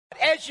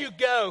as you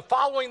go,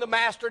 following the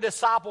master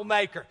disciple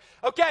maker.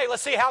 Okay,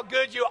 let's see how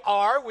good you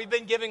are. We've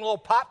been giving little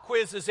pop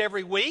quizzes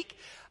every week.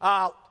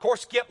 Of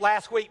course, skip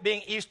last week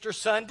being Easter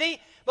Sunday.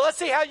 But let's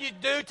see how you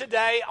do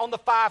today on the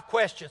 5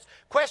 questions.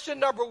 Question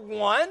number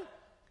 1.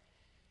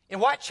 In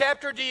what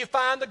chapter do you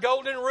find the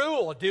golden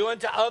rule? Do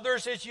unto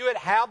others as you would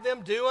have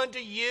them do unto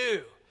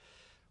you.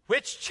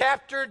 Which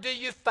chapter do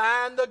you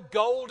find the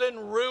golden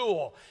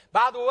rule?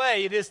 By the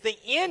way, it is the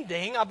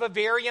ending of a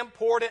very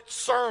important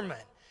sermon.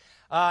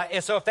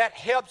 And so if that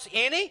helps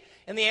any,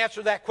 and the answer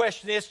to that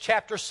question is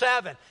chapter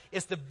 7.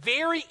 It's the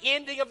very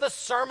ending of the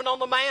Sermon on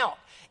the Mount.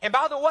 And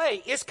by the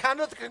way, it's kind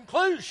of the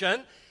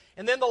conclusion.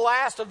 And then the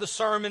last of the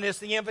sermon is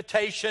the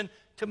invitation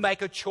to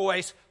make a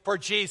choice for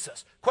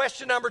Jesus.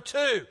 Question number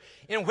 2.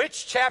 In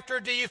which chapter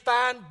do you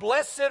find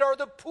blessed are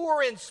the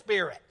poor in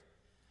spirit?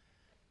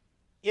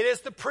 It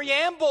is the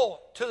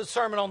preamble to the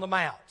Sermon on the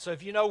Mount. So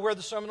if you know where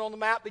the Sermon on the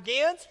Mount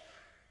begins,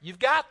 you've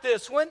got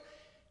this one.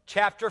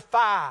 Chapter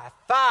 5,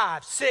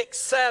 6,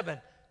 7,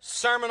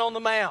 Sermon on the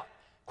Mount.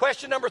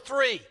 Question number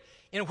 3.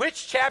 In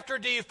which chapter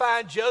do you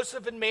find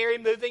Joseph and Mary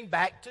moving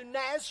back to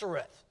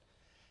Nazareth?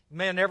 You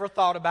may have never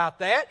thought about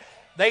that.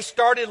 They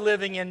started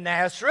living in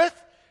Nazareth.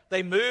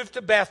 They moved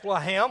to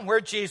Bethlehem, where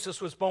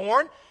Jesus was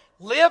born,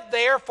 lived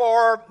there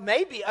for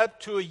maybe up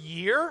to a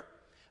year.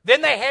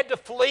 Then they had to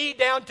flee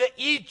down to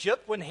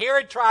Egypt when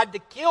Herod tried to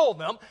kill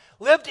them.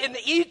 Lived in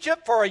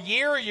Egypt for a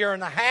year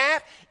and a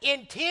half.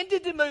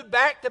 Intended to move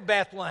back to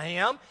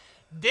Bethlehem.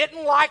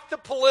 Didn't like the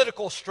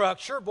political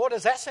structure. Boy,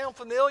 does that sound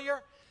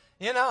familiar?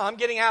 You know, I'm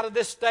getting out of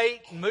this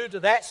state and move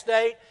to that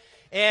state.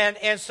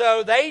 And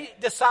so they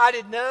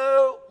decided,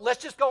 no,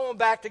 let's just go on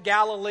back to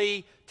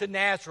Galilee, to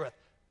Nazareth.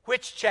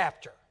 Which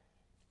chapter?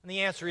 And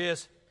the answer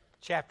is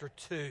chapter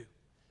 2.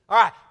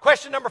 All right,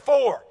 question number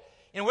 4.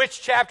 In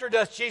which chapter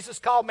does Jesus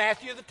call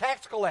Matthew the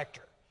tax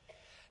collector?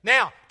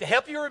 Now, to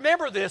help you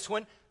remember this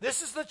one,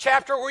 this is the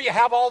chapter where you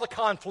have all the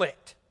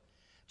conflict.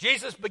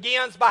 Jesus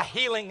begins by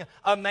healing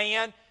a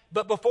man,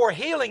 but before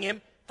healing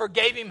him,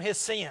 forgave him his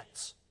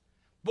sins.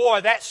 Boy,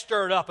 that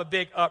stirred up a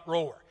big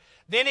uproar.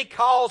 Then he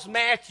calls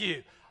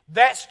Matthew.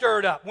 That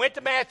stirred up. Went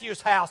to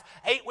Matthew's house,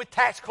 ate with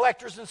tax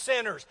collectors and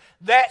sinners.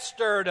 That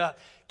stirred up.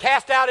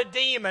 Cast out a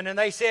demon, and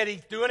they said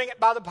he's doing it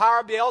by the power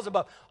of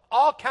Beelzebub.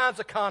 All kinds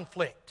of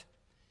conflict.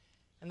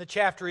 And the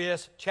chapter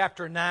is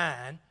chapter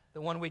 9,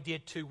 the one we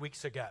did 2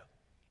 weeks ago.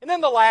 And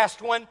then the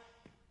last one,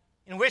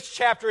 in which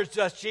chapters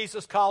does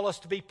Jesus call us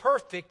to be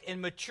perfect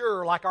and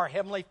mature like our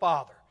Heavenly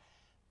Father?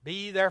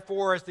 Be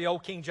therefore, as the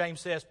old King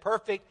James says,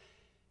 perfect,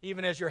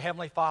 even as your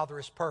Heavenly Father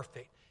is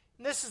perfect.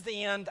 And this is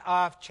the end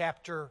of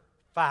chapter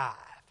 5.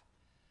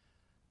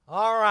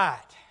 All right.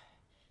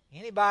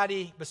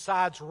 Anybody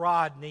besides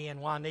Rodney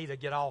and Juanita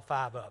get all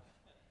 5 of them?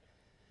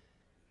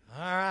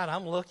 All right,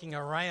 I'm looking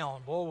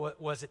around. Boy,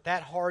 was it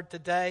that hard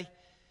today?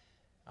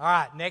 All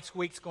right, next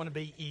week's going to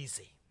be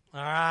easy.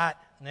 All right,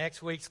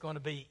 next week's going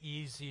to be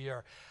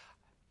easier.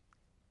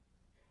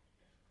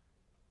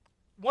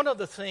 One of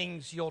the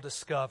things you'll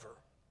discover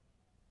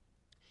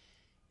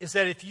is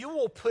that if you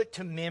will put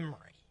to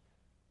memory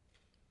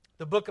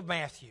the book of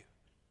Matthew,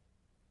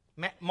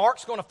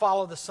 Mark's going to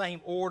follow the same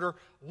order.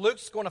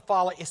 Luke's going to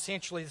follow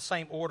essentially the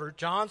same order.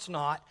 John's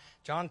not.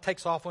 John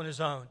takes off on his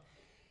own.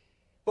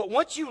 But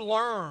once you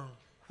learn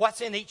what's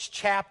in each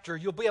chapter,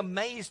 you'll be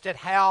amazed at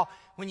how,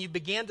 when you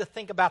begin to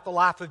think about the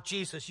life of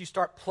Jesus, you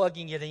start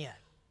plugging it in.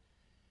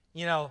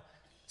 You know,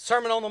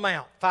 Sermon on the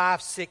Mount,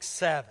 5, 6,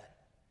 7.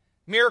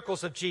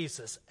 Miracles of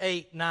Jesus,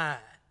 8, 9.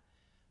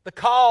 The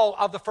call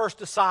of the first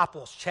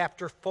disciples,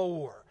 chapter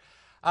 4.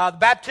 The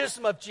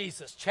baptism of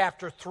Jesus,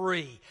 chapter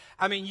 3.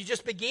 I mean, you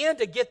just begin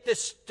to get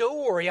this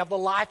story of the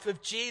life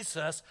of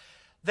Jesus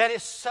that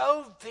is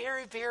so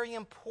very, very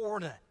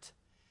important.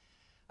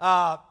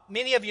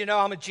 Many of you know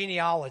I'm a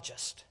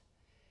genealogist.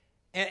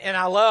 And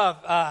I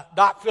love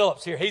Doc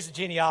Phillips here. He's a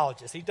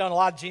genealogist. He's done a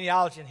lot of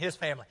genealogy in his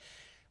family.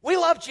 We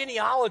love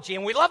genealogy,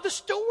 and we love the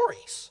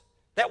stories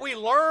that we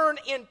learn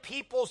in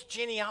people's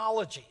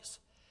genealogies.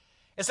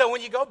 And so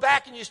when you go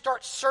back and you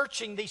start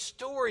searching these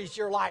stories,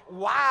 you're like,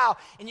 wow,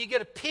 and you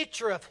get a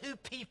picture of who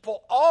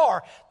people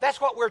are. That's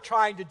what we're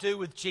trying to do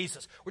with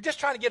Jesus. We're just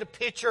trying to get a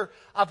picture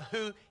of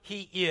who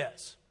he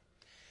is.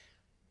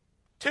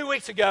 2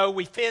 weeks ago,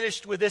 we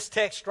finished with this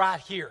text right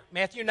here,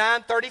 Matthew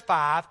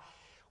 9:35,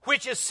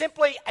 which is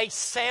simply a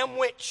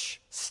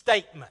sandwich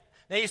statement.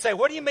 Now you say,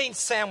 what do you mean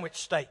sandwich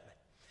statement?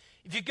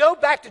 If you go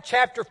back to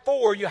chapter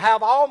 4, you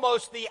have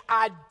almost the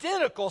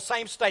identical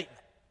same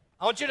statement.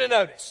 I want you to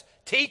notice.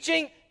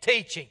 Teaching,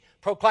 teaching.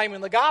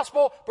 Proclaiming the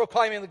gospel,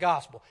 proclaiming the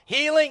gospel.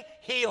 Healing,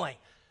 healing.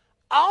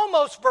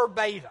 Almost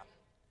verbatim.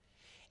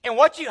 And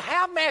what you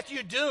have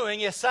Matthew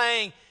doing is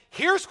saying,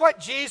 here's what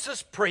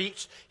Jesus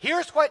preached.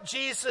 Here's what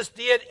Jesus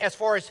did as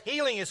far as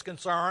healing is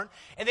concerned.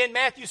 And then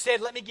Matthew said,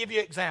 let me give you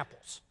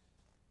examples.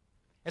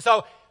 And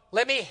so,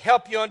 let me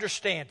help you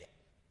understand it.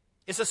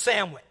 It's a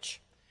sandwich.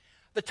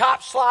 The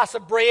top slice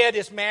of bread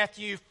is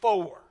Matthew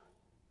 4.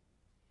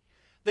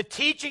 The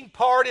teaching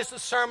part is the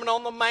Sermon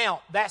on the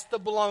Mount. That's the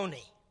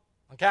bologna.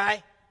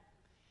 Okay?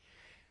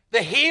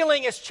 The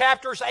healing is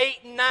chapters 8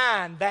 and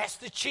 9. That's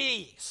the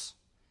cheese.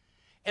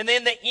 And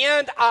then the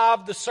end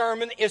of the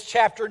sermon is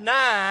chapter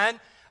 9,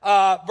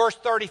 verse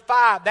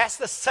 35. That's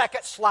the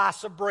second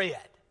slice of bread.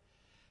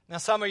 Now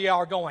some of y'all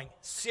are going,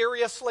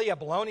 seriously, a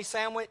bologna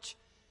sandwich?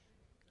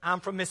 I'm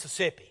from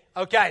Mississippi.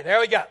 Okay, there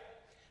we go.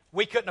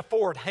 We couldn't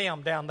afford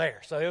ham down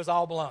there, so it was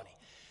all bologna.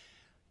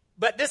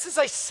 But this is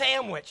a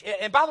sandwich.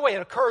 And by the way,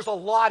 it occurs a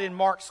lot in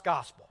Mark's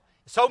gospel.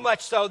 So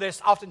much so that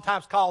it's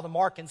oftentimes called the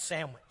Markan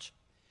sandwich.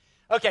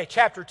 Okay,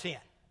 chapter 10.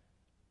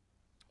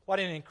 What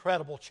an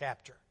incredible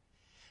chapter.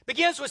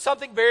 Begins with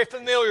something very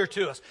familiar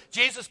to us.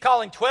 Jesus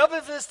calling 12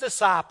 of his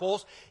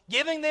disciples,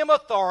 giving them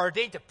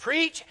authority to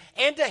preach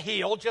and to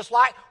heal, just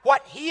like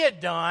what he had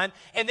done,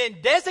 and then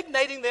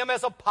designating them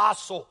as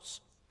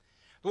apostles.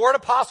 The word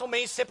apostle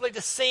means simply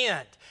to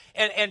send.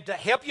 And to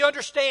help you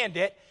understand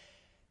it,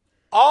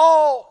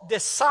 all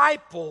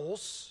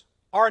disciples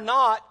are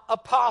not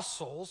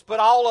apostles, but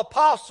all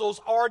apostles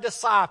are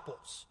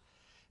disciples.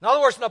 In other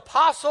words, an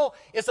apostle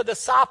is a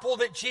disciple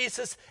that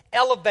Jesus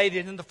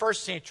elevated in the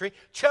first century,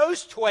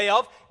 chose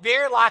 12,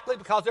 very likely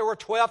because there were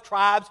 12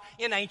 tribes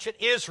in ancient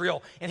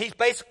Israel. And he's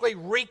basically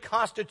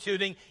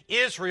reconstituting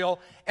Israel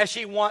as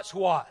she once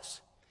was.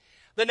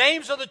 The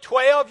names of the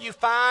 12 you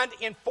find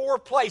in 4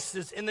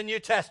 places in the New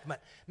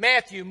Testament: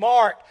 Matthew,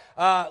 Mark,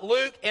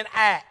 Luke, and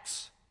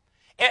Acts.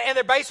 And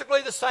they're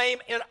basically the same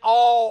in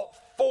all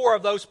 4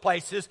 of those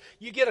places.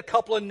 You get a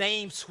couple of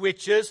name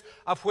switches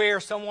of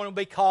where someone will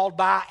be called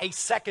by a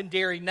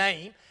secondary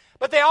name.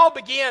 But they all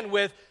begin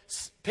with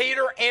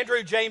Peter,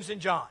 Andrew, James,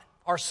 and John.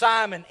 Or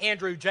Simon,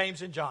 Andrew,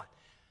 James, and John.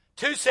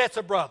 2 sets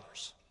of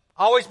brothers.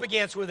 Always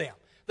begins with them.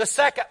 The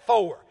second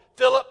 4,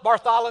 Philip,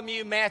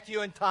 Bartholomew,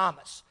 Matthew, and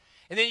Thomas.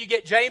 And then you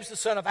get James, the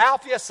son of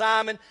Alphaeus,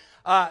 Simon,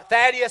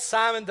 Thaddeus,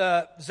 Simon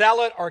the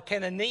Zealot, or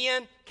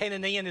Cananaean.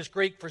 Cananaean is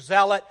Greek for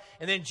zealot.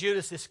 And then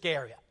Judas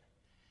Iscariot.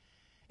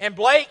 And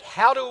Blake,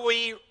 how do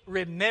we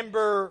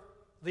remember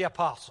the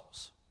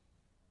apostles?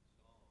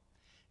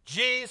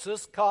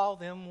 Jesus called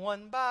them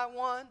one by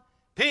one.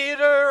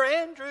 Peter,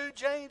 Andrew,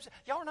 James.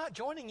 Y'all are not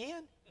joining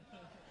in?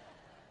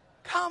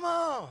 Come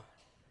on.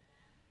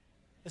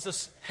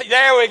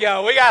 There we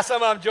go. We got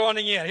some of them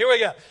joining in. Here we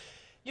go.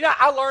 You know,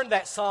 I learned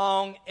that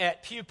song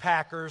at Pew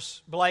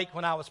Packers, Blake,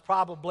 when I was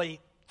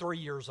probably 3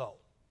 years old.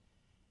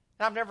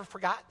 And I've never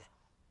forgotten it.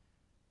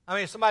 I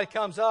mean, if somebody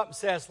comes up and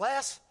says,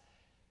 Les,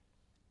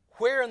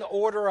 where in the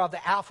order of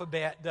the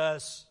alphabet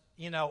does,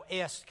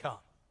 S come?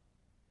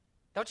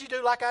 Don't you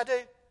do like I do?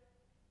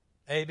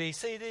 A, B,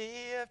 C, D,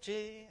 E, F,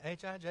 G,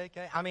 H, I, J,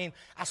 K. I mean,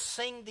 I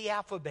sing the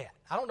alphabet.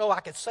 I don't know I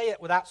could say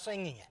it without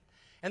singing it.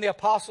 And the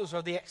apostles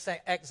are the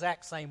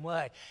exact same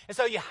way. And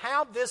so you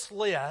have this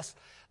list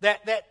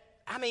that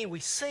we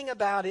sing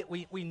about it.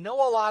 We know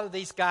a lot of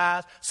these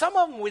guys. Some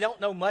of them we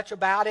don't know much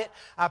about it.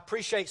 I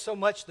appreciate so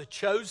much The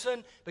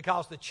Chosen,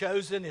 because The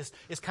Chosen is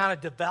kind of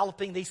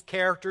developing these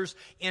characters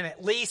in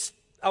at least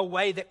a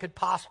way that could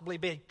possibly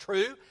be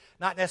true.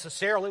 Not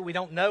necessarily, we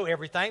don't know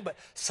everything, but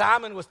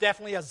Simon was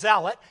definitely a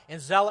zealot,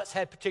 and zealots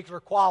had particular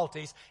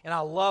qualities, and I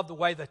love the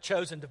way The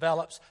Chosen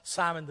develops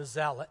Simon the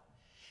Zealot.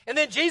 And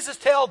then Jesus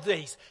tells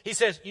these. He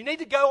says, you need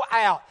to go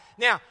out.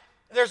 Now,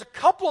 there's a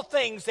couple of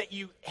things that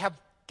you have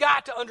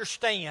got to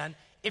understand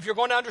if you're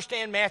going to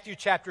understand Matthew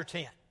chapter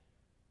 10.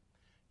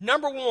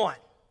 Number 1,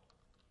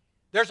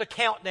 there's a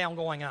countdown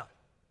going on.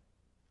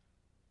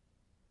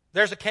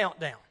 There's a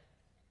countdown.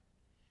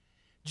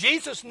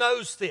 Jesus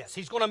knows this.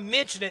 He's going to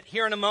mention it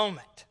here in a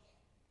moment.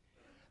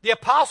 The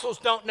apostles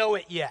don't know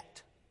it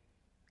yet.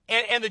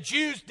 And the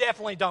Jews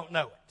definitely don't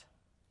know it.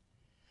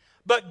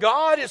 But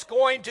God is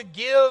going to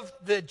give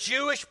the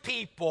Jewish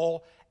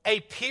people a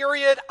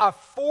period of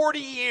 40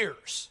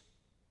 years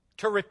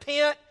to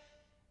repent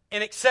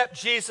and accept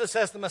Jesus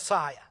as the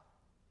Messiah.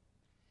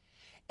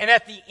 And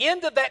at the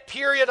end of that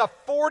period of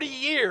 40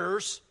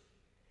 years,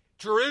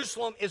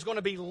 Jerusalem is going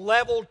to be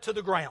leveled to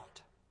the ground.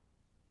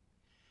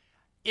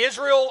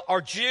 Israel,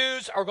 or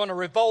Jews, are going to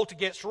revolt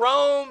against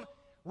Rome.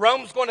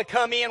 Rome's going to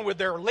come in with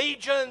their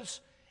legions.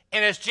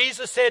 And as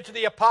Jesus said to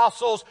the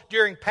apostles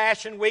during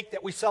Passion Week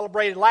that we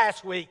celebrated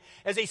last week,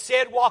 as he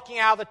said walking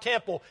out of the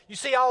temple, you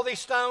see all these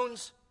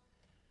stones?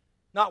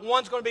 Not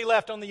one's going to be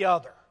left on the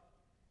other.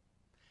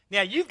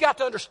 Now, you've got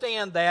to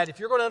understand that if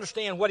you're going to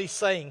understand what he's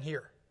saying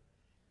here.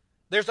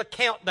 There's a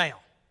countdown.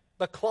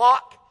 The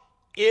clock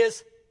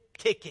is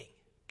ticking.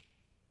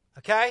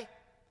 Okay?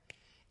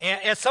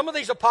 And some of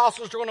these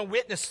apostles are going to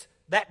witness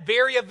that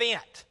very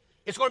event.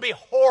 It's going to be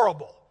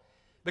horrible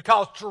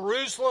because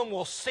Jerusalem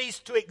will cease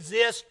to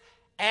exist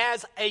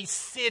as a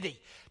city.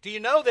 Do you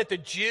know that the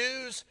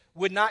Jews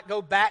would not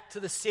go back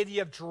to the city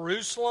of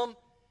Jerusalem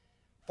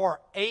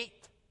for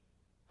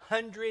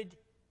 800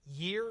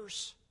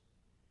 years?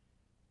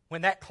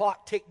 When that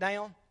clock ticked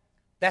down,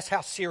 that's how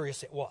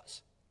serious it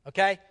was.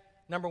 Okay?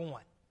 Number 1.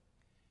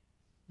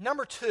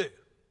 Number 2,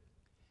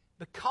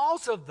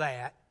 because of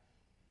that,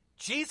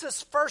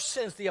 Jesus first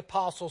sends the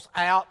apostles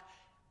out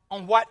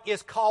on what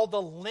is called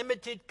the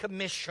limited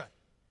commission.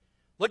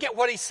 Look at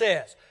what he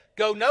says.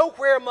 Go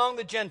nowhere among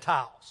the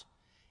Gentiles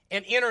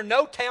and enter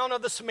no town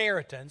of the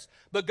Samaritans,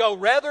 but go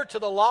rather to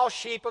the lost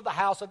sheep of the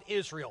house of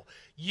Israel.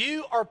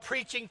 You are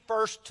preaching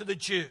first to the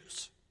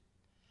Jews.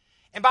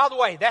 And by the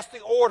way, that's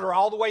the order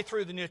all the way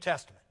through the New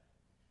Testament.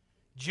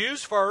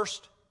 Jews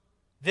first,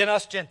 then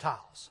us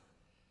Gentiles.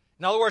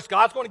 In other words,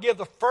 God's going to give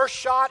the first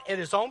shot at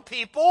his own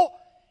people,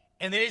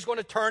 and then he's going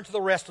to turn to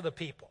the rest of the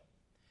people.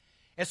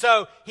 And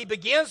so he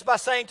begins by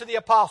saying to the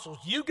apostles,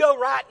 you go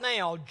right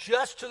now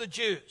just to the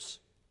Jews.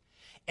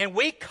 And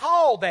we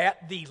call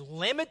that the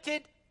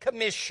limited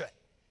commission.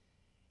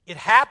 It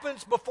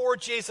happens before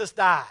Jesus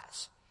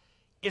dies.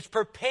 It's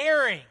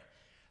preparing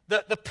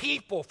the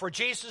people for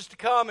Jesus to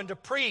come and to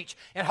preach,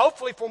 and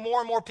hopefully for more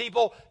and more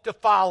people to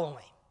follow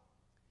him.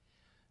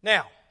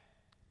 Now,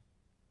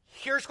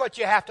 here's what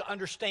you have to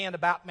understand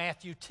about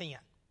Matthew 10.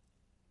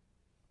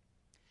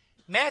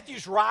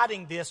 Matthew's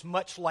writing this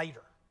much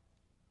later.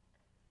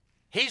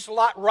 He's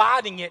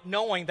writing it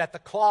knowing that the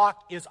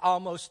clock is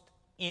almost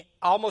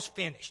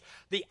finished.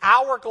 The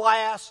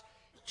hourglass,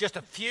 just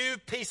a few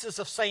pieces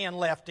of sand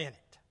left in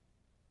it.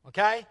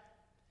 Okay?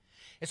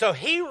 And so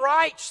he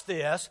writes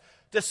this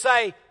to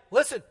say,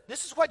 listen,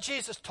 this is what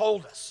Jesus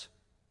told us.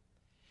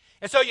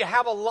 And so you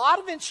have a lot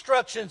of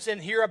instructions in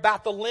here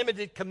about the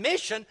limited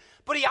commission,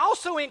 but he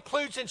also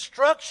includes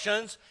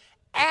instructions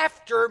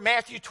after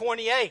Matthew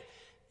 28.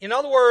 In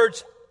other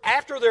words,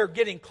 after they're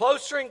getting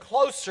closer and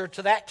closer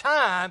to that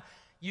time,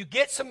 you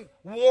get some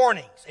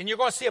warnings, and you're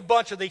going to see a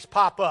bunch of these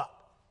pop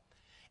up.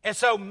 And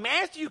so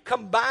Matthew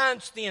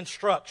combines the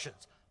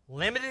instructions.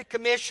 Limited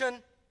commission,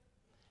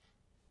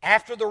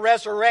 after the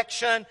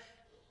resurrection,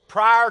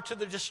 prior to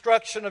the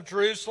destruction of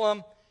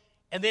Jerusalem,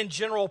 and then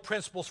general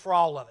principles for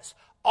all of us.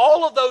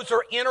 All of those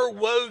are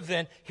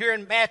interwoven here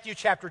in Matthew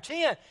chapter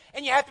 10.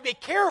 And you have to be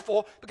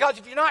careful, because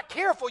if you're not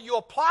careful, you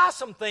apply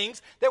some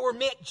things that were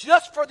meant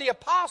just for the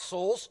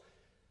apostles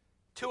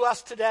to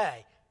us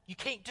today. You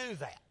can't do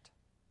that.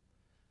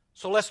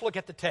 So let's look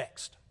at the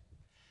text.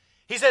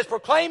 He says,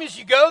 proclaim as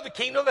you go, the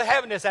kingdom of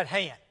heaven is at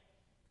hand.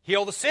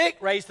 Heal the sick,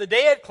 raise the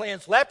dead,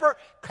 cleanse leper,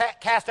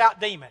 cast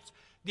out demons.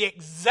 The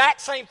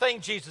exact same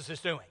thing Jesus is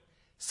doing.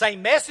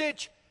 Same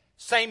message,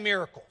 same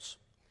miracles.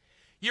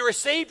 You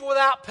received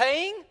without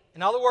paying.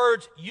 In other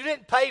words, you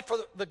didn't pay for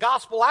the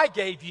gospel I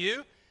gave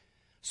you,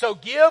 so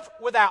give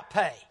without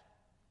pay.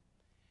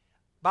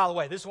 By the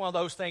way, this is one of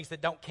those things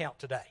that don't count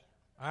today.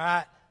 All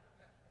right?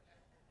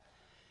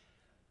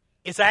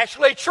 It's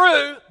actually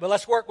true, but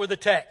let's work with the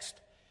text.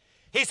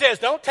 He says,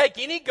 don't take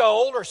any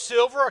gold or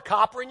silver or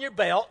copper in your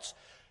belts.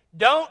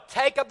 Don't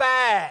take a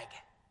bag.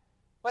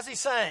 What's he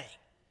saying?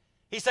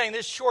 He's saying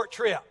this short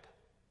trip.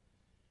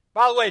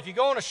 By the way, if you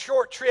go on a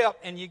short trip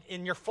and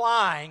you're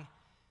flying,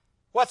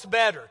 what's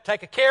better?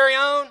 Take a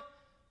carry-on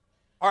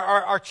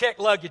or check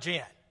luggage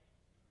in?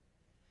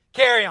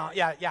 Carry-on.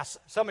 Yeah.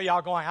 Some of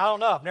y'all going, I don't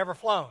know, I've never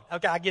flown.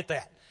 Okay, I get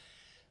that.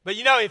 But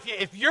you know,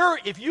 if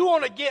you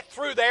want to get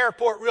through the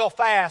airport real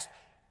fast,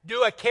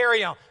 do a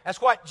carry-on.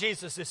 That's what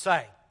Jesus is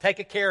saying. Take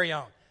a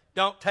carry-on.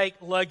 Don't take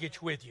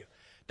luggage with you.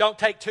 Don't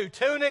take 2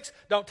 tunics.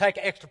 Don't take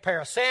an extra pair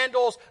of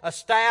sandals, a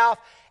staff.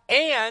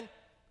 And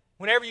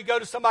whenever you go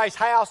to somebody's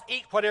house,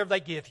 eat whatever they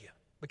give you,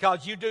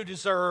 because you do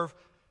deserve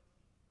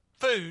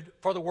food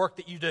for the work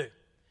that you do.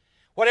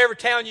 Whatever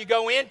town you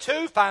go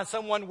into, find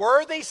someone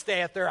worthy,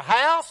 stay at their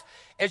house.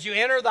 As you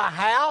enter the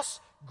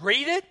house,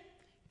 greet it.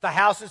 If the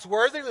house is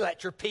worthy,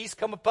 let your peace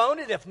come upon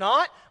it. If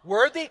not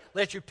worthy,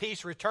 let your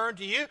peace return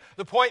to you.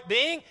 The point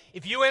being,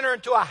 if you enter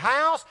into a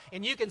house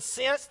and you can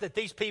sense that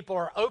these people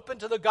are open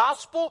to the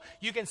gospel,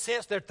 you can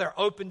sense that they're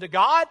open to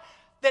God,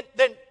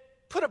 then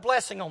put a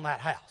blessing on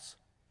that house.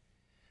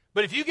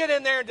 But if you get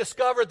in there and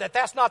discover that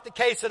that's not the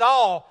case at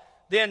all,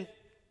 then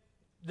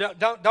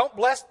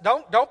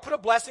don't put a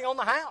blessing on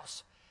the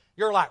house.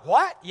 You're like,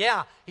 what?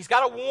 Yeah, he's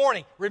got a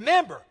warning.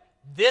 Remember,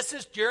 this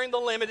is during the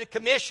limited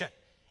commission.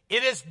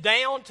 It is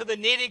down to the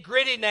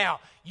nitty-gritty now.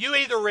 You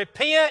either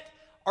repent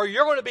or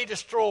you're going to be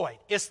destroyed.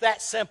 It's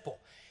that simple.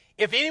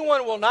 If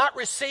anyone will not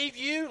receive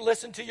you,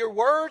 listen to your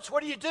words,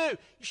 what do? You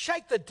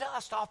shake the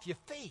dust off your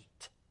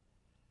feet.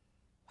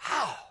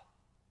 Wow.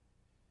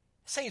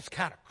 Seems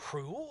kind of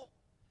cruel.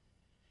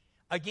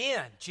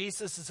 Again,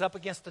 Jesus is up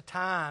against the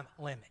time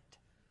limit.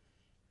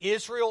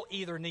 Israel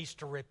either needs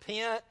to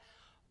repent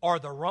or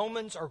the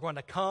Romans are going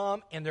to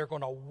come and they're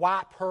going to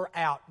wipe her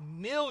out.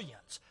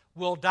 Millions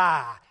will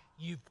die.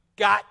 You've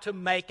got to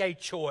make a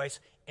choice,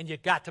 and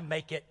you've got to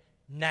make it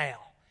now.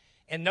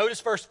 And notice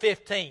verse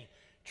 15.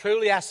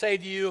 Truly I say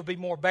to you, it will be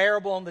more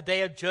bearable on the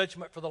day of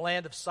judgment for the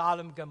land of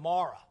Sodom and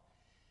Gomorrah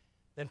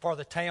than for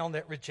the town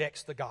that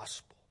rejects the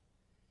gospel.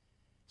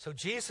 So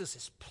Jesus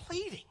is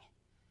pleading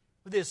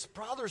with his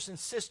brothers and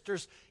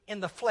sisters in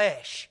the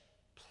flesh.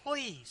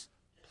 Please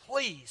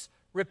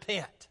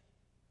repent.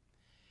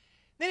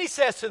 Then he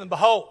says to them,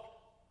 behold,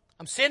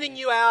 I'm sending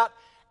you out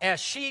as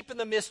sheep in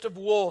the midst of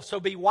wolves. So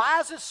be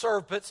wise as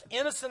serpents,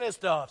 innocent as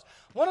doves.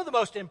 One of the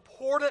most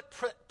important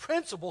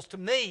principles to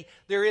me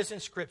there is in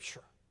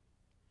Scripture.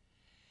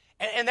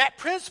 And that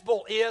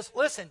principle is,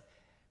 listen,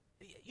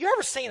 you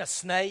ever seen a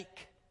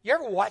snake? You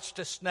ever watched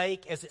a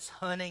snake as it's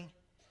hunting?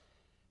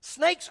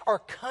 Snakes are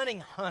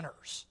cunning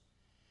hunters.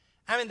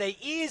 I mean, they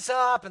ease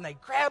up and they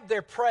grab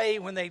their prey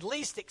when they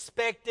least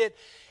expect it.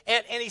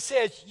 And he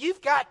says,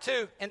 you've got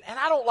to, and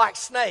I don't like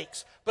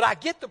snakes, but I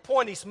get the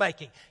point he's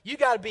making. You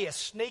got to be as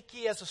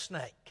sneaky as a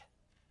snake.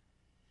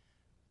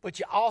 But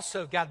you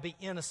also got to be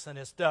innocent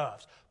as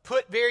doves.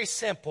 Put very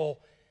simple,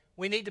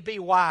 we need to be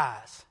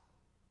wise,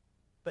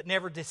 but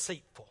never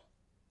deceitful.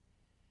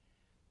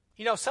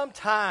 You know,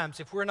 sometimes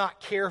if we're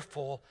not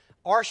careful,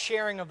 our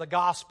sharing of the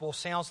gospel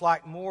sounds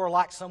like more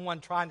like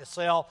someone trying to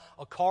sell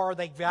a car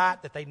they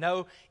got that they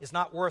know is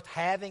not worth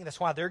having. That's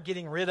why they're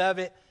getting rid of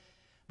it.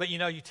 But you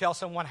know, you tell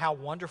someone how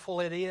wonderful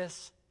it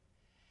is.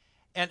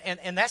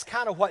 And that's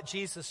kind of what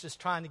Jesus is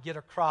trying to get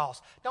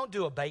across. Don't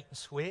do a bait and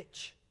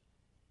switch.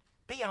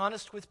 Be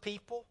honest with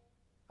people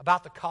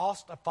about the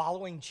cost of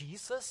following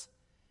Jesus.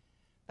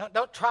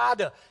 Don't try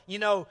to,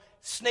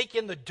 sneak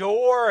in the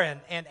door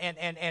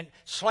and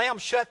slam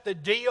shut the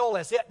deal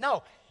as it.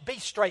 No, be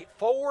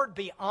straightforward,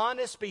 be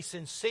honest, be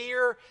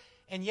sincere,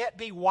 and yet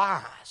be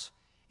wise.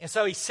 And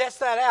so he sets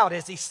that out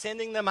as he's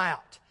sending them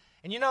out.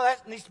 And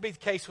that needs to be the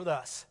case with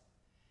us.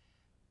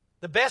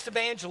 The best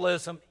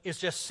evangelism is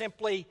just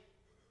simply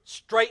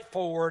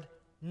straightforward,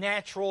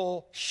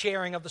 natural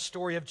sharing of the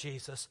story of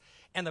Jesus.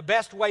 And the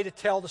best way to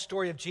tell the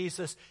story of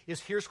Jesus is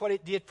here's what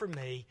it did for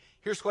me,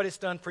 here's what it's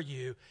done for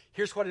you,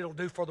 here's what it'll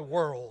do for the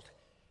world.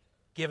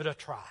 Give it a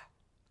try.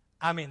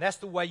 I mean, that's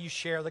the way you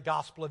share the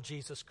gospel of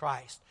Jesus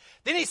Christ.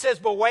 Then he says,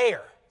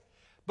 beware.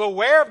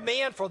 Beware of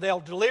men, for they'll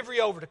deliver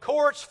you over to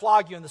courts,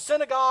 flog you in the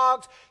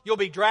synagogues. You'll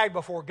be dragged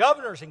before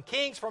governors and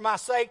kings for my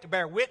sake to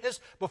bear witness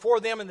before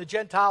them and the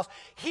Gentiles.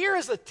 Here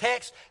is a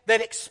text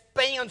that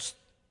expands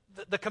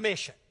the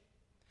commission.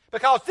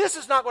 Because this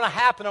is not going to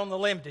happen on the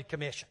limited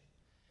commission.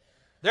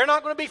 They're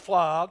not going to be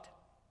flogged.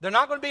 They're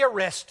not going to be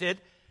arrested.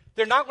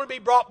 They're not going to be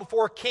brought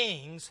before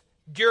kings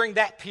during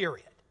that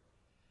period.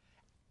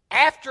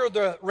 After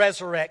the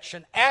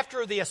resurrection,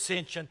 after the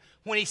ascension,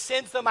 when he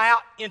sends them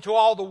out into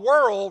all the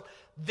world,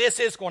 this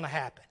is going to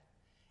happen.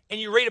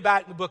 And you read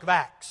about it in the book of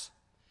Acts.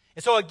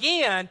 And so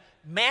again,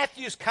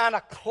 Matthew's kind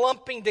of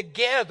clumping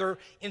together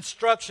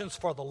instructions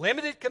for the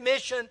limited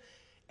commission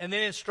and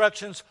then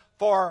instructions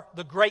for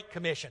the Great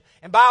Commission.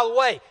 And by the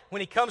way, when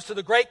he comes to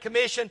the Great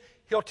Commission,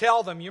 he'll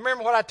tell them, you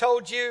remember what I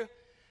told you?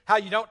 How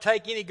you don't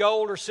take any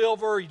gold or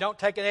silver, or you don't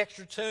take an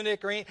extra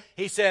tunic or anything.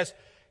 He says,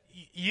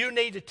 you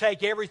need to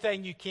take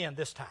everything you can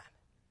this time.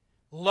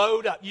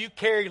 Load up. You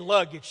carry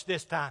luggage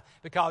this time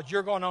because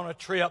you're going on a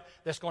trip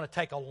that's going to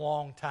take a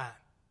long time.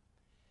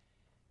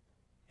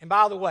 And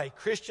by the way,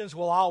 Christians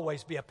will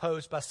always be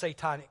opposed by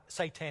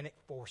satanic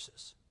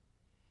forces.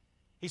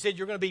 He said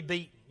you're going to be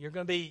beaten. You're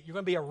going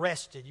to be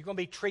arrested. You're going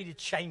to be treated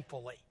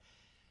shamefully.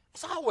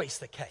 It's always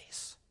the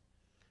case.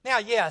 Now,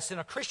 yes, in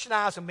a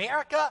Christianized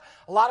America,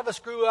 a lot of us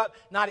grew up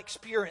not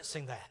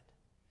experiencing that.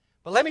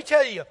 But let me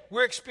tell you,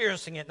 we're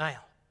experiencing it now.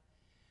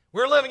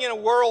 We're living in a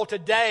world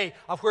today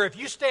of where if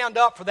you stand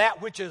up for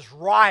that which is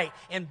right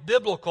and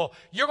biblical,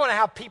 you're going to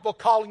have people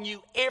calling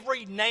you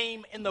every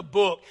name in the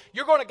book.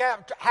 You're going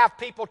to have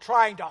people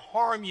trying to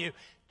harm you.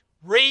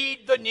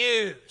 Read the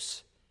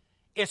news.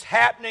 It's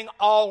happening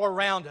all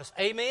around us.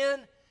 Amen?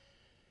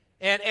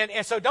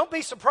 And so don't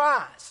be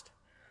surprised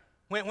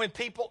when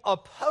people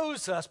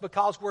oppose us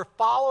because we're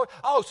followers.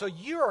 Oh, so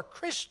you're a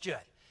Christian.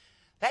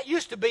 That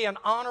used to be an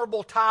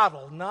honorable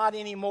title, not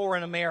anymore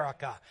in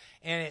America.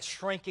 And it's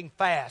shrinking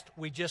fast.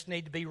 We just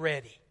need to be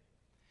ready.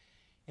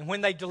 And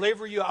when they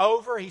deliver you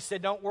over, he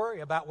said, don't worry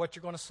about what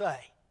you're going to say.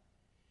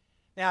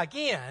 Now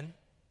again,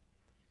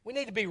 we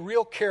need to be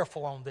real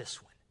careful on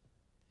this one.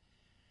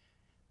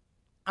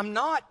 I'm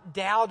not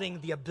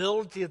doubting the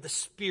ability of the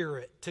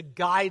Spirit to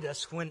guide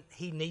us when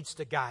he needs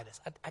to guide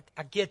us.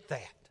 I get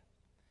that.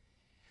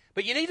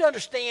 But you need to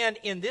understand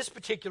in this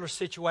particular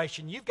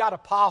situation, you've got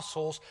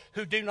apostles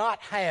who do not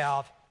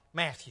have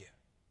Matthew.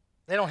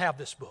 They don't have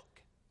this book.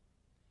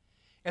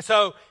 And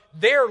so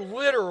they're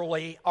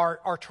literally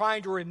are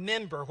trying to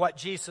remember what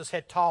Jesus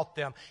had taught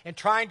them and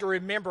trying to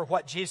remember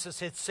what Jesus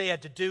had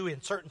said to do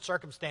in certain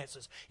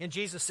circumstances. And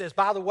Jesus says,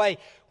 by the way,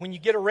 when you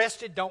get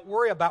arrested, don't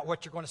worry about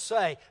what you're going to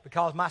say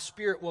because my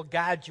Spirit will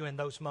guide you in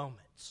those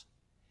moments.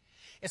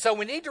 And so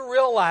we need to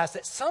realize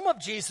that some of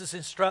Jesus'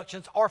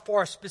 instructions are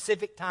for a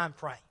specific time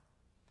frame.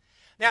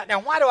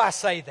 Now, why do I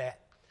say that?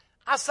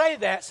 I say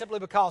that simply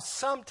because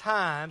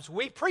sometimes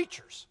we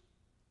preachers,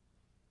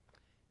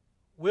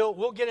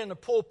 we'll get in the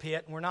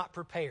pulpit and we're not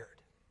prepared.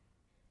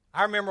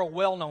 I remember a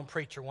well-known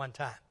preacher one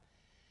time.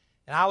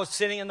 And I was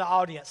sitting in the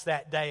audience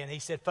that day and he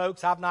said,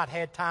 folks, I've not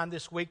had time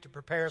this week to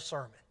prepare a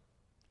sermon.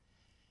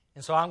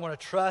 And so I'm going to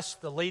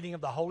trust the leading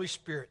of the Holy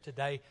Spirit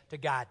today to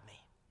guide me.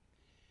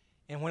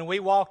 And when we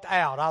walked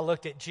out, I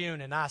looked at June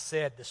and I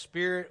said, the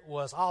Spirit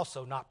was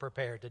also not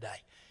prepared today.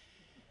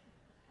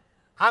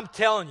 I'm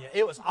telling you,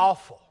 it was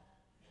awful.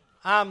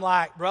 I'm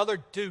like, brother,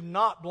 do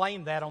not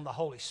blame that on the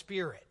Holy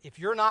Spirit. If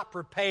you're not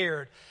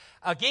prepared,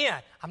 again,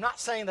 I'm not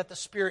saying that the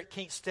Spirit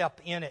can't step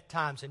in at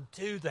times and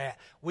do that.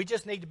 We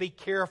just need to be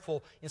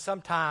careful in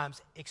sometimes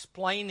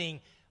explaining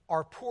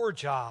our poor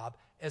job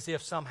as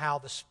if somehow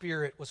the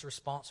Spirit was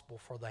responsible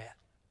for that.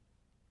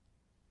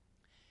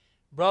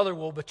 Brother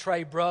will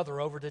betray brother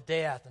over to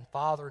death, and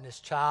father and his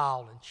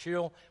child, and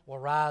children will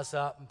rise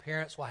up, and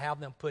parents will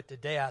have them put to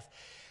death.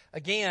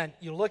 Again,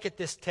 you look at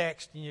this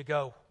text and you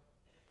go,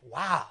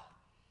 wow,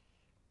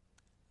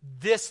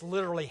 this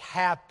literally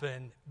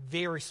happened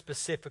very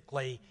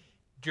specifically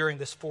during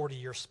this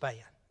 40-year span.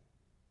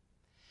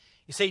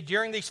 You see,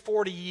 during these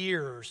 40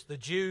 years, the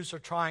Jews are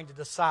trying to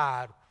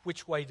decide,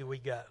 which way do we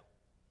go?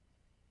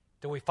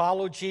 Do we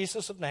follow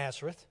Jesus of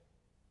Nazareth?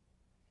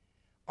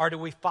 Or do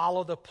we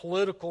follow the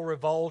political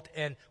revolt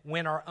and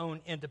win our own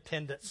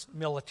independence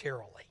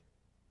militarily?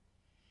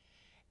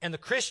 And the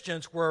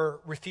Christians were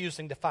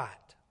refusing to fight.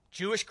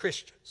 Jewish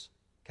Christians,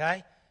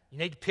 okay? You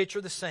need to picture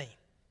the scene.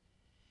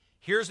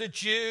 Here's a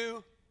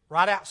Jew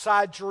right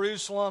outside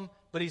Jerusalem,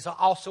 but he's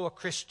also a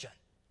Christian.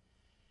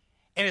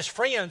 And his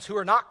friends who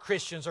are not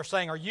Christians are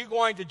saying, are you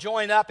going to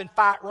join up and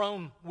fight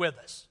Rome with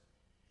us?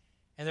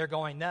 And they're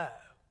going, no.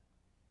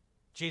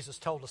 Jesus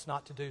told us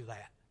not to do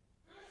that.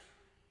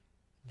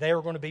 They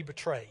are going to be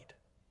betrayed.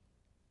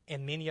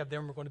 And many of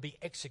them are going to be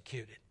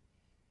executed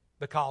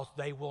because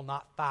they will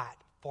not fight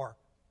for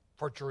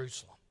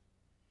Jerusalem.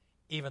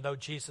 Even though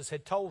Jesus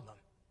had told them,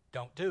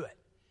 don't do it.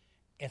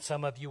 And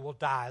some of you will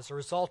die as a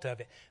result of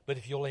it. But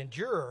if you'll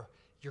endure,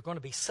 you're going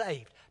to be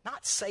saved.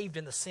 Not saved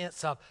in the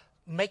sense of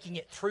making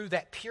it through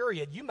that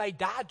period. You may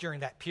die during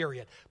that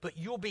period, but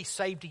you'll be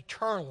saved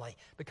eternally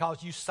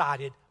because you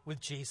sided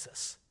with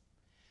Jesus.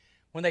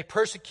 When they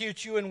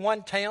persecute you in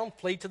one town,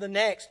 flee to the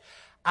next.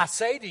 I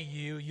say to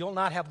you, you'll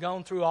not have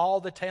gone through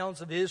all the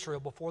towns of Israel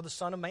before the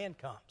Son of Man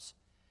comes.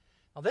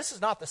 Now, this is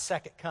not the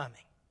second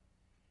coming.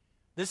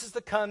 This is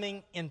the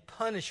coming in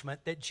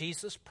punishment that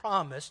Jesus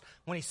promised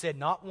when he said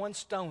not one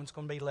stone's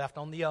going to be left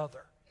on the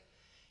other.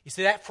 You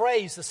see, that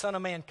phrase, the Son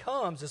of Man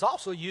comes, is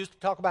also used to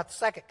talk about the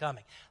second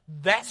coming.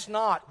 That's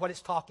not what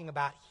it's talking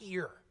about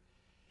here.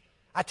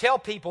 I tell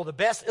people the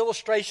best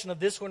illustration of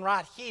this one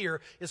right here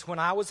is when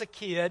I was a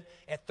kid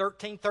at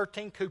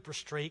 1313 Cooper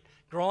Street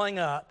growing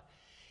up,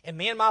 and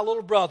me and my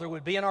little brother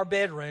would be in our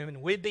bedroom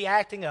and we'd be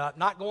acting up,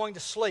 not going to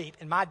sleep,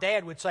 and my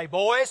dad would say,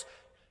 boys,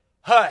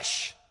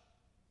 hush.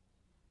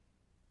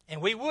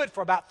 And we would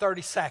for about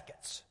 30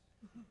 seconds.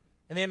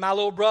 And then my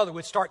little brother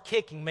would start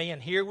kicking me,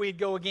 and here we'd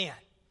go again.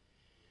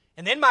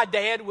 And then my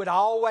dad would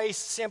always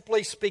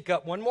simply speak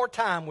up one more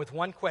time with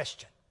one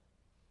question.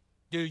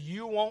 Do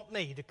you want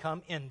me to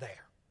come in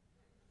there?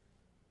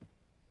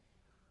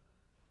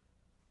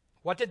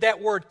 What did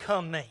that word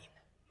come mean?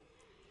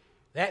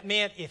 That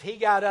meant if he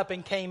got up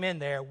and came in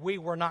there, we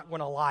were not going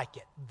to like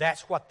it.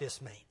 That's what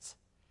this means.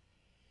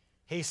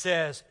 He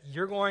says,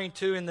 you're going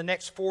to, in the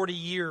next 40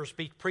 years,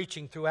 be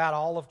preaching throughout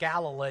all of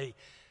Galilee,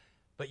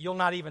 but you'll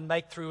not even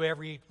make through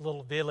every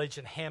little village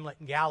and hamlet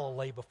in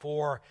Galilee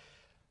before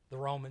the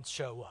Romans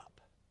show up,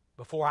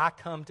 before I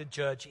come to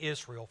judge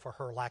Israel for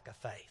her lack of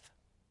faith.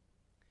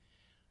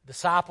 The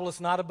disciple is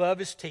not above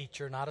his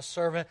teacher, not a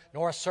servant,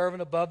 nor a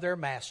servant above their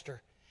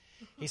master.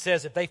 He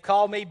says, if they've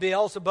called me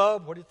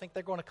Beelzebub, what do you think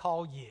they're going to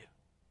call you?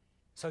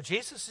 So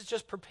Jesus is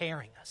just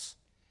preparing us.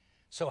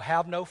 So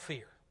have no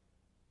fear.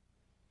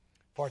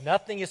 For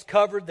nothing is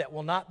covered that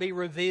will not be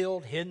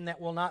revealed, hidden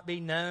that will not be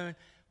known.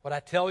 What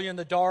I tell you in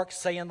the dark,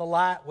 say in the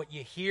light. What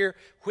you hear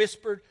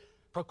whispered,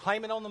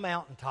 proclaim it on the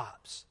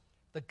mountaintops.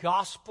 The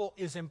gospel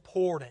is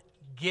important.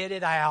 Get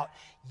it out.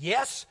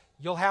 Yes,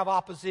 you'll have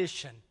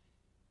opposition.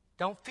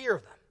 Don't fear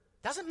them.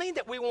 Doesn't mean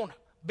that we won't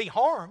be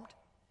harmed.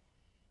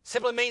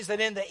 Simply means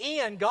that in the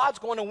end, God's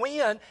going to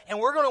win, and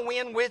we're going to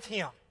win with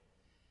Him.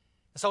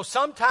 So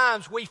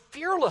sometimes we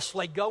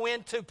fearlessly go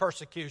into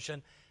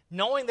persecution,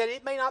 knowing that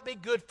it may not be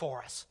good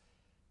for us,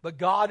 but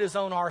God is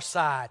on our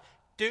side.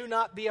 Do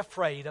not be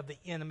afraid of the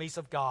enemies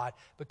of God,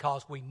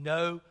 because we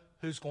know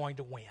who's going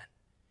to win.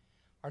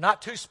 Are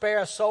not two spare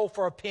a soul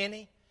for a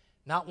penny?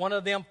 Not one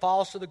of them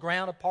falls to the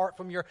ground apart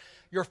from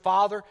your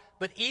Father,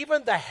 but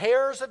even the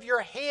hairs of your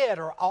head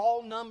are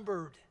all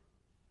numbered.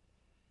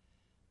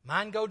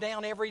 Mine go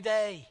down every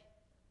day,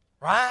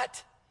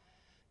 right?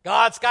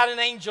 God's got an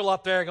angel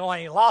up there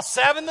going, you lost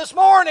 7 this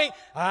morning.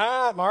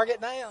 All right, mark it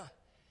down.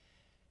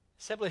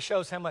 Simply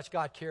shows how much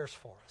God cares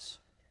for us.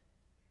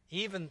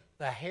 Even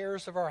the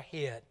hairs of our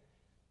head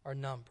are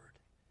numbered.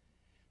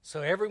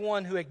 So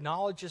everyone who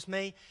acknowledges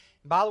me,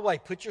 and by the way,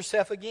 put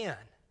yourself again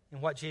in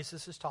what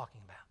Jesus is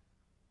talking about.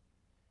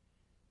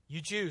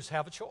 You Jews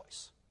have a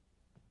choice.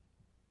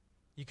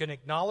 You can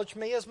acknowledge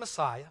me as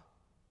Messiah.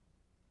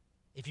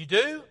 If you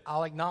do,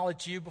 I'll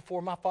acknowledge you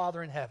before my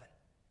Father in heaven.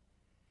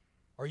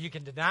 Or you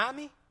can deny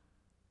me,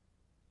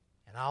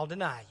 and I'll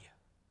deny you.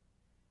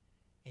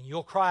 And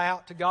you'll cry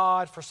out to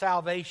God for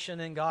salvation,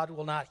 and God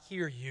will not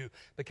hear you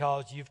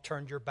because you've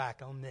turned your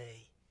back on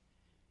me.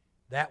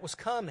 That was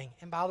coming,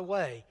 and by the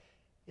way,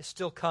 it's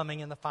still coming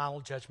in the final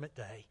judgment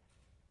day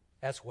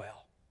as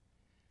well.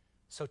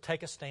 So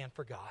take a stand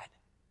for God.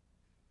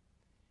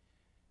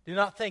 Do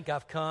not think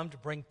I've come to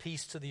bring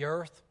peace to the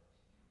earth.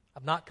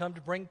 I've not come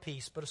to bring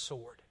peace, but a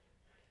sword.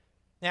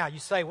 Now, you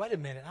say, wait a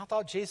minute, I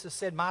thought Jesus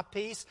said, my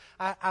peace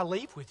I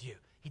leave with you.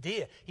 He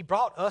did. He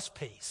brought us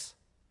peace,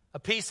 a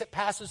peace that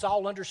passes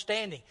all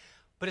understanding.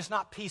 But it's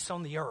not peace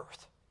on the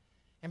earth.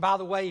 And by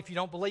the way, if you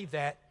don't believe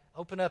that,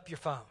 open up your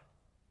phone.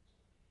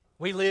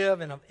 We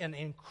live in an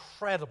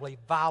incredibly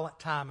violent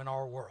time in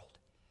our world.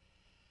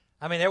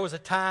 I mean, there was a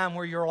time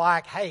where you're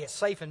like, hey, it's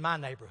safe in my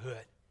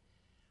neighborhood.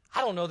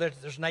 I don't know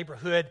that there's a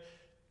neighborhood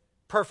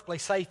perfectly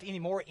safe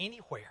anymore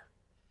anywhere.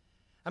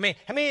 I mean,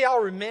 how many of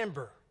y'all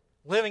remember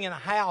living in a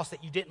house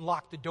that you didn't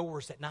lock the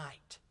doors at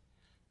night?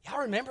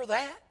 Y'all remember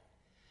that?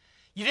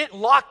 You didn't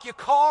lock your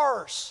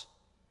cars.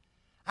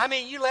 I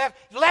mean, you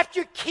left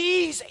your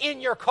keys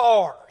in your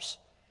cars.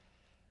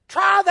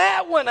 Try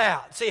that one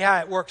out and see how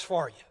it works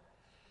for you.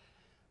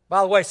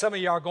 By the way, some of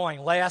you are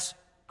going, Les,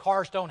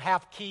 cars don't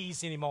have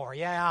keys anymore.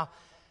 Yeah.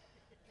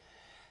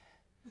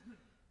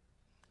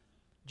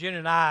 Jen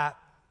and I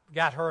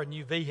got her a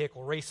new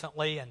vehicle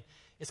recently, and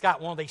it's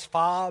got one of these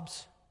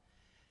fobs.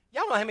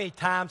 Y'all know how many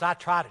times I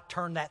try to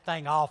turn that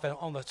thing off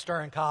on the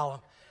steering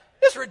column?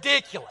 It's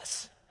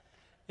ridiculous.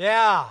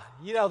 Yeah,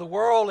 you know, the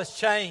world has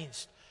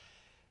changed.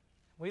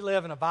 We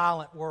live in a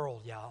violent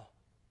world, y'all.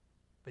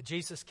 But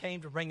Jesus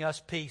came to bring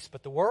us peace.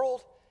 But the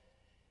world,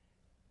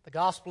 the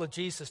gospel of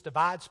Jesus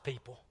divides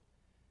people.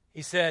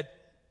 He said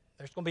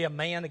there's going to be a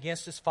man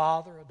against his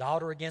father, a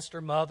daughter against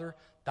her mother,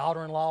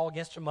 daughter-in-law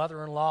against her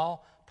mother-in-law.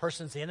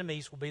 Person's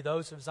enemies will be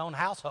those of his own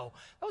household.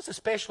 That was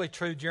especially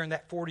true during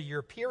that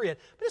 40-year period,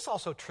 but it's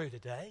also true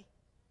today.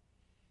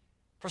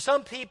 For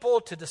some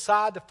people to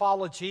decide to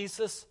follow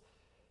Jesus,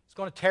 it's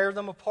going to tear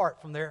them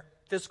apart from their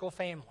physical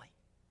family.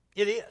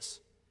 It is.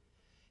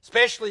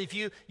 Especially if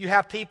you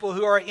have people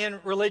who are in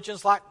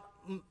religions like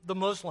the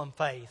Muslim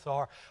faith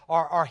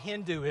or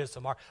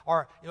Hinduism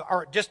or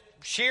just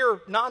sheer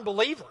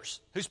non-believers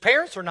whose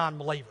parents are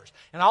non-believers.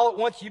 And all at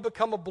once you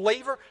become a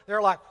believer,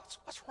 they're like,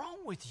 what's wrong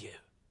with you?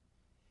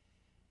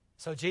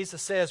 So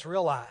Jesus says,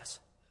 realize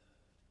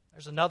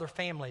there's another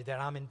family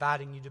that I'm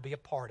inviting you to be a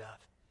part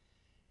of.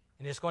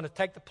 And it's going to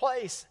take the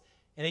place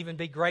and even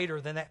be greater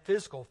than that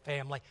physical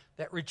family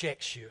that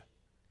rejects you.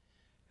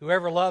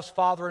 Whoever loves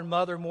father and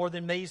mother more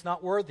than me is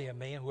not worthy of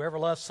me. And whoever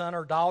loves son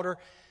or daughter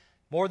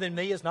more than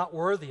me is not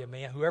worthy of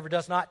me. And whoever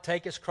does not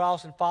take his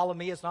cross and follow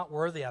me is not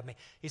worthy of me.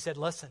 He said,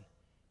 listen,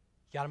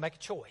 you got to make a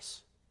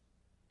choice.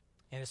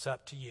 And it's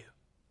up to you.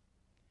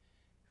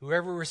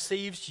 Whoever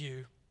receives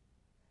you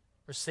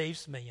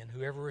receives me. And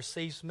whoever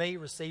receives me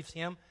receives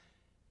him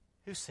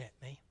who sent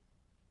me.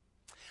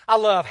 I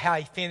love how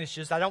he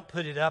finishes. I don't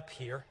put it up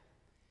here.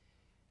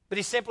 But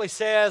he simply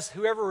says,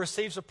 whoever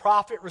receives a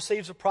prophet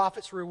receives a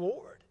prophet's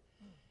reward.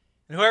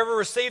 And whoever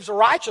receives a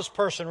righteous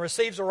person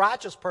receives a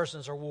righteous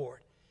person's reward.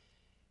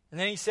 And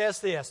then he says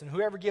this, and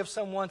whoever gives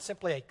someone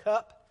simply a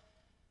cup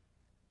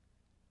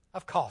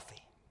of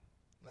coffee,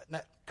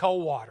 not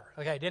cold water.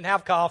 Okay, didn't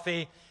have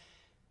coffee,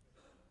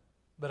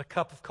 but a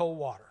cup of cold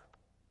water,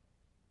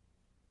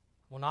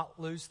 will not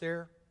lose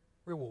their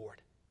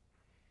reward.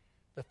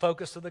 The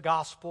focus of the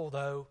gospel,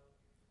 though,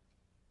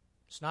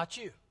 it's not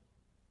you.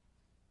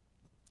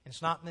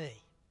 It's not me.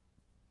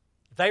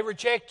 If they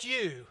reject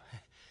you,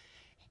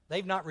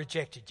 they've not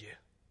rejected you.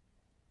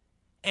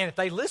 And if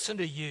they listen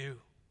to you,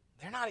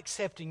 they're not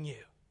accepting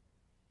you.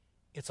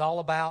 It's all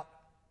about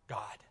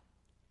God.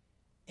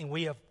 And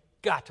we have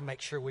got to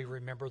make sure we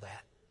remember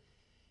that.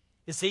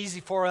 It's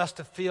easy for us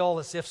to feel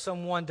as if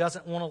someone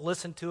doesn't want to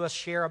listen to us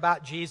share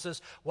about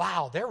Jesus.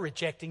 Wow, they're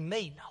rejecting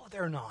me. No,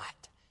 they're not.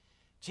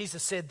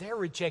 Jesus said they're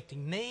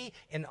rejecting me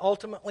and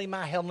ultimately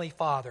my Heavenly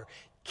Father.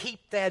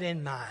 Keep that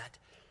in mind.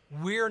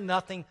 We're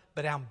nothing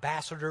but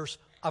ambassadors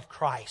of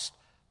Christ.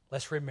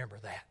 Let's remember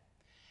that.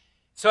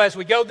 So as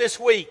we go this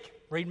week,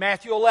 read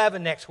Matthew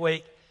 11 next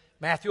week.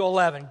 Matthew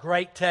 11,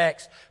 great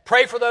text.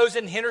 Pray for those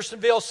in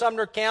Hendersonville,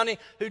 Sumner County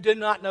who do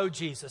not know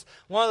Jesus.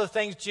 One of the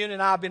things June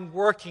and I have been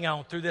working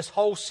on through this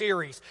whole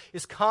series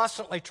is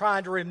constantly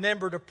trying to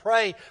remember to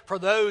pray for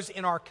those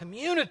in our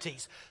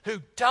communities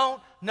who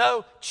don't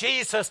know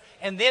Jesus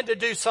and then to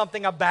do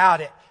something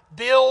about it.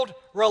 Build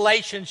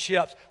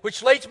relationships,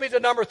 which leads me to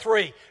number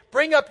 3.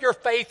 Bring up your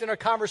faith in a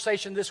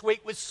conversation this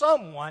week with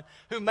someone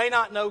who may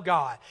not know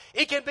God.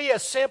 It can be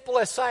as simple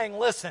as saying,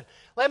 listen,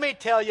 let me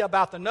tell you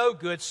about the no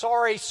good,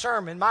 sorry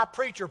sermon my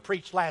preacher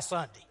preached last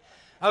Sunday.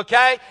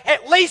 Okay?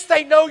 At least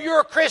they know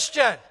you're a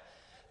Christian.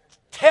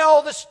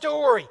 Tell the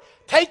story.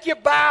 Take your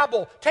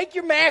Bible. Take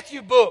your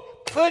Matthew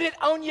book. Put it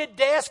on your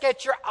desk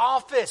at your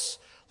office.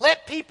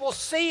 Let people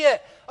see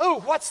it.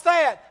 Oh, what's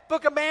that?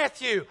 Book of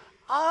Matthew.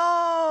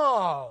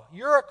 Oh,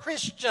 you're a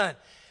Christian.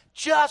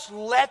 Just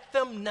let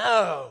them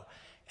know.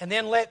 And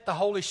then let the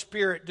Holy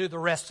Spirit do the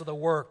rest of the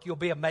work. You'll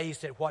be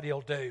amazed at what He'll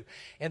do.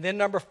 And then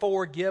number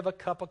 4, give a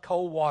cup of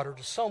cold water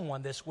to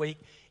someone this week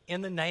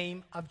in the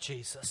name of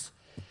Jesus.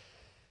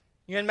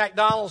 You in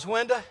McDonald's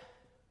window?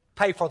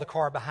 Pay for the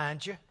car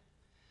behind you.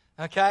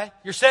 Okay?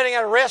 You're sitting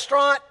at a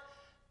restaurant?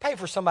 Pay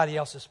for somebody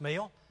else's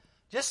meal.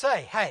 Just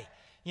say, hey,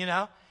 you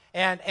know,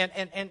 and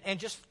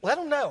just let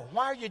them know,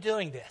 why are you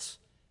doing this?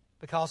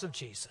 Because of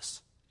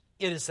Jesus.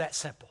 It is that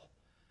simple.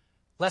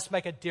 Let's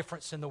make a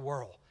difference in the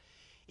world.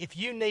 if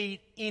you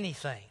need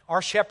anything,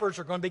 our shepherds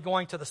are going to be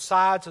going to the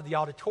sides of the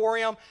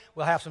auditorium.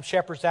 We'll have some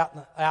shepherds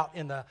out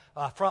in the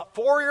front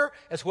foyer,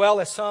 as well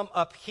as some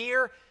up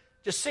here.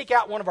 Just seek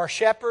out one of our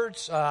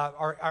shepherds.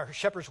 Our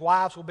shepherds'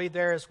 wives will be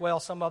there as well.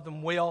 Some of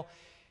them will.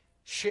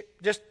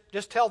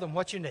 Just tell them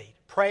what you need.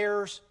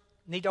 Prayers,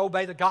 need to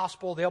obey the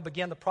gospel. They'll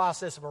begin the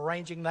process of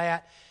arranging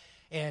that.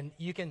 And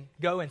you can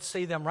go and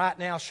see them right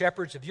now.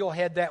 Shepherds, if you'll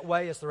head that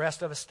way as the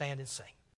rest of us stand and sing.